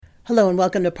Hello and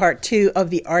welcome to part 2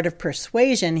 of The Art of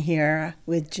Persuasion here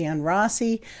with Jan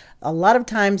Rossi. A lot of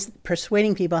times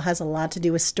persuading people has a lot to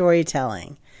do with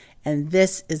storytelling. And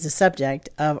this is the subject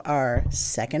of our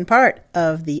second part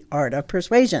of The Art of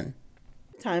Persuasion.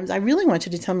 Sometimes I really want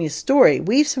you to tell me a story.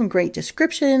 Weave some great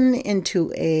description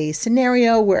into a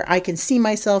scenario where I can see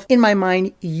myself in my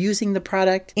mind using the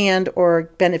product and or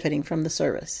benefiting from the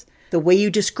service. The way you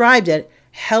described it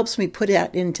helps me put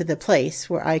it into the place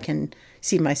where I can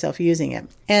see myself using it.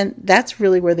 And that's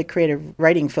really where the creative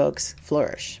writing folks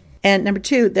flourish. And number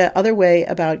 2, the other way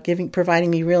about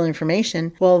providing me real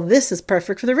information, well, this is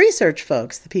perfect for the research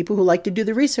folks, the people who like to do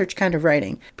the research kind of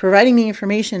writing. Providing me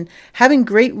information, having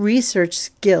great research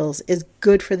skills is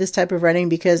good for this type of writing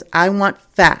because I want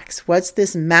facts. What's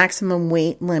this maximum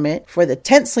weight limit for the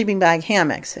tent sleeping bag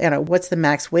hammocks? And what's the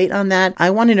max weight on that?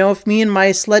 I want to know if me and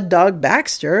my sled dog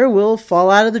Baxter will fall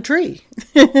out of the tree.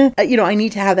 I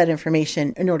need to have that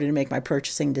information in order to make my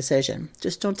purchasing decision.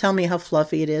 Just don't tell me how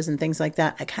fluffy it is and things like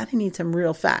that. I kind of need some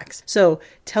real facts. So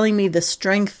telling me the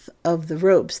strength of the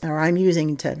ropes that I'm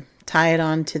using to tie it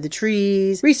onto the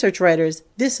trees. Research writers,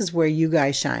 this is where you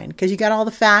guys shine because you got all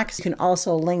the facts. You can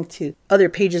also link to other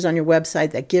pages on your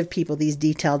website that give people these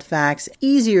detailed facts.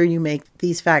 Easier you make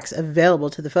these facts available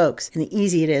to the folks, and the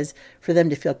easier it is for them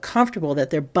to feel comfortable that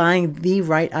they're buying the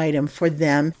right item for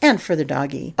them and for their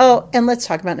doggy. Oh, and let's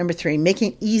talk about number 3,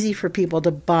 making it easy for people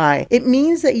to buy. It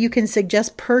means that you can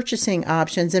suggest purchasing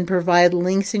options and provide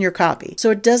links in your copy,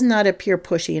 so it does not appear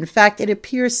pushy. In fact, it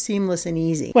appears seamless and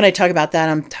easy. When I talk about that,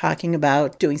 I'm talking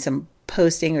about doing some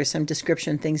posting or some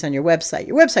description things on your website.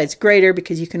 Your website's greater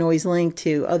because you can always link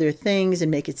to other things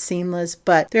and make it seamless,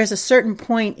 but there's a certain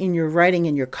point in your writing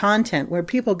and your content where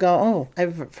people go, oh,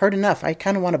 I've heard enough. I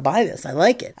kind of want to buy this. I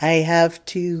like it. I have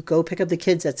to go pick up the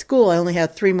kids at school. I only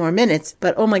have 3 more minutes,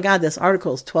 but oh my God, this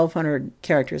article is 1,200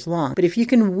 characters long. But if you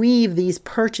can weave these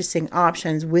purchasing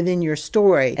options within your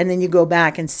story, and then you go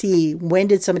back and see when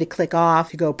did somebody click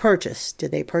off to go purchase?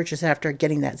 Did they purchase after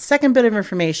getting that second bit of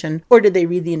information, or did they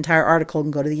read the entire article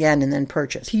and go to the end and then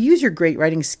purchase? To use your great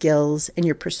writing skills and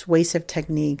your persuasive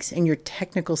techniques and your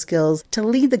technical skills to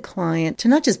lead the client to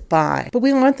not just buy, but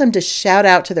we want them to shout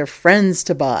out to their friends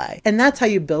to buy. And that's how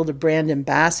you build a brand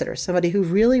ambassador, somebody who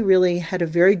really had a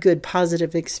very good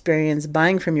positive experience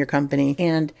buying from your company,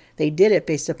 and they did it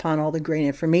based upon all the great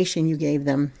information you gave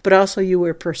them, but also you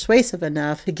were persuasive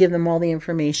enough to give them all the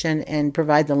information and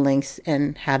provide the links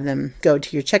and have them go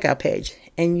to your checkout page.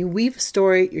 And you weave a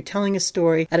story, you're telling a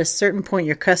story. At a certain point,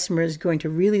 your customer is going to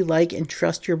really like and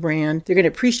trust your brand. They're going to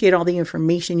appreciate all the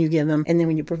information you give them. And then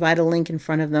when you provide a link in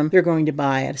front of them, they're going to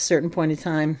buy. At a certain point in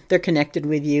time, they're connected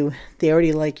with you. They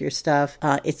already like your stuff.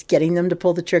 It's getting them to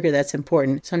pull the trigger that's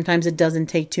important. Sometimes it doesn't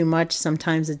take too much.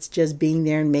 Sometimes it's just being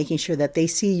there and making sure that they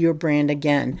see your brand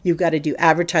again. You've got to do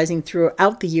advertising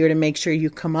throughout the year to make sure you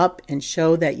come up and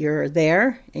show that you're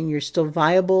there and you're still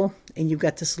viable and you've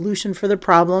got the solution for the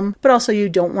problem, but also you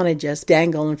don't want to just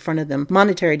dangle in front of them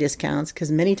monetary discounts, because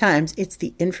many times it's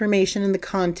the information and the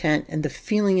content and the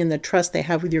feeling and the trust they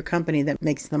have with your company that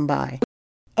makes them buy.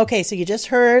 Okay, so you just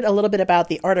heard a little bit about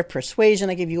the art of persuasion.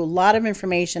 I gave you a lot of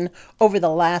information over the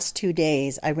last 2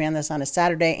 days. I ran this on a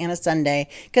Saturday and a Sunday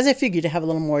because I figured to have a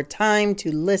little more time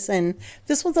to listen.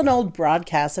 This was an old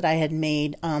broadcast that I had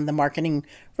made on the marketing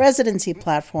residency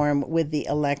platform with the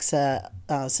Alexa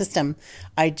system.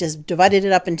 I just divided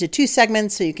it up into 2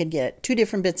 segments so you could get 2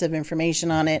 different bits of information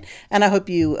on it. And I hope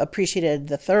you appreciated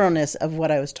the thoroughness of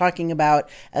what I was talking about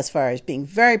as far as being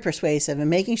very persuasive and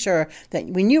making sure that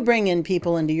when you bring in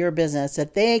people into your business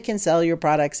that they can sell your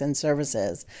products and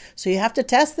services. So you have to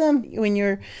test them when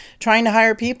you're trying to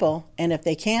hire people. And if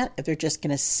they can't, if they're just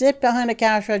going to sit behind a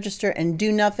cash register and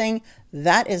do nothing,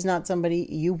 that is not somebody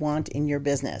you want in your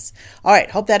business. All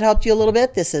right, hope that helped you a little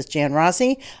bit. This is Jan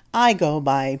Rossi. I go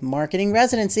by Marketing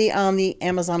Residency on the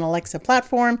Amazon Alexa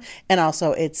platform, and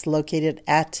also it's located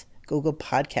at Google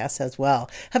Podcasts as well.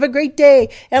 Have a great day,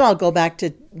 and I'll go back to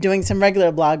doing some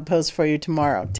regular blog posts for you tomorrow.